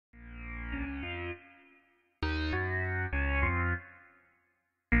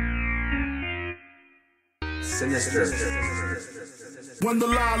Sinister. When the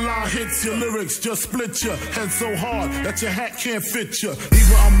la-la hits your lyrics, just split your head so hard that your hat can't fit you.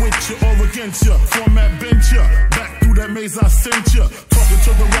 Either I'm with you or against you. Format bent you. Back through that maze I sent you. Talking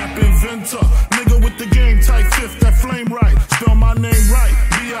to the rap inventor. Nigga with the game type fifth, that flame right. Spell my name right.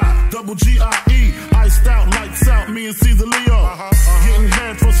 B.I.G.G.I.E. Iced out, lights out, me and Caesar Leo. Getting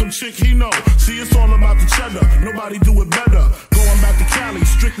head for some chick he know. See, it's all about the cheddar. Nobody do it better. Going back to Cali,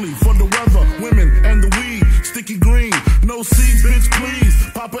 strictly for the weather. Women and the weed. Sticky green. No seeds, bitch, please.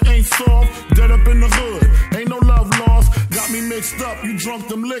 Papa ain't soft, dead up in the hood. Ain't no love lost, got me mixed up. You drunk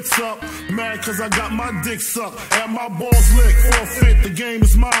them licks up. Mad cause I got my dick sucked. And my balls licked. Forfeit, the game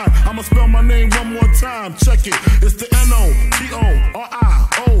is mine. I'ma spell my name one more time. Check it. It's the NOTORIOUS.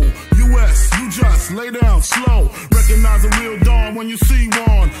 You just lay down slow. Recognize a real dawn when you see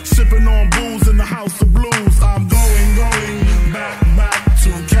one. Sipping on booze in the house of blues. I'm going back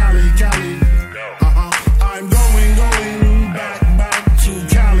to Cali. I'm going back to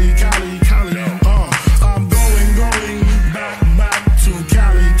Cali. I'm going back to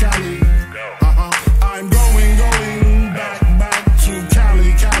Cali. I'm going back to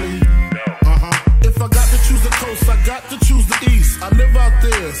Cali. If I got to choose the coast, I got to choose the east. I live out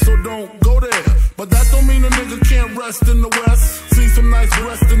there, so don't go there. But that don't mean a nigga can't rest in the west. See some nice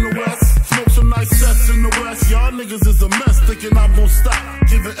rest in the west. Smoke some nice sets in the west. Y'all niggas is a mess, thinking I'm gon' stop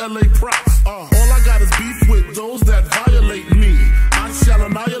giving LA props. All I got is beef with those that violate me. I shall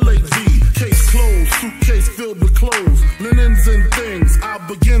annihilate thee. Case closed, suitcase filled with clothes, linens and things. I'll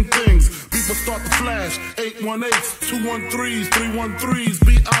begin things. People start to flash. 818s, 213s, 313s,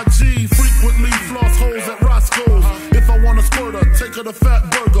 B.I.G. Frequently floss holes at Roscoe's. If I want a squirter, take her to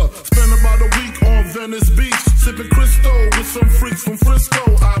Fat Burger. Spend about a week on Venice Beach, sipping Cristo with some freaks from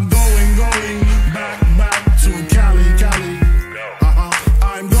Frisco. I'm going back to Cali.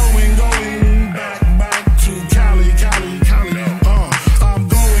 I'm going back to Cali. I'm going back to Cali. I'm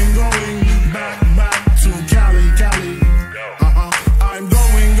going back to Cali.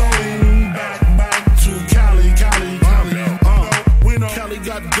 We know Cali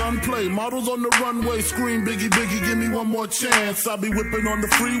got gunplay, models on the runway scream Biggie, give me one more chance. I'll be whipping on the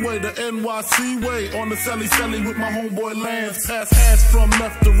freeway, the NYC way, on the celly with my homeboy Lance. Pass hash from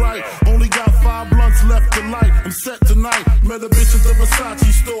left to right, only got 5 blunts left to light. I'm set tonight, met a bitch at the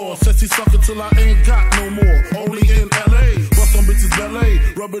Versace store. Said she suck it till I ain't got no more. Only in LA, bust on bitches ballet,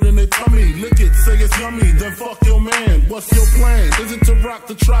 rub it in their tummy, lick it, say it's yummy, then fuck your man. What's your plan? Is it to rock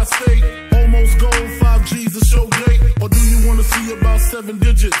the tri-state? Almost gold, 5 G's a show date? Or do you wanna see about 7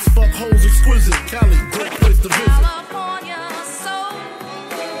 digits? Fuck hoes exquisite, Cali.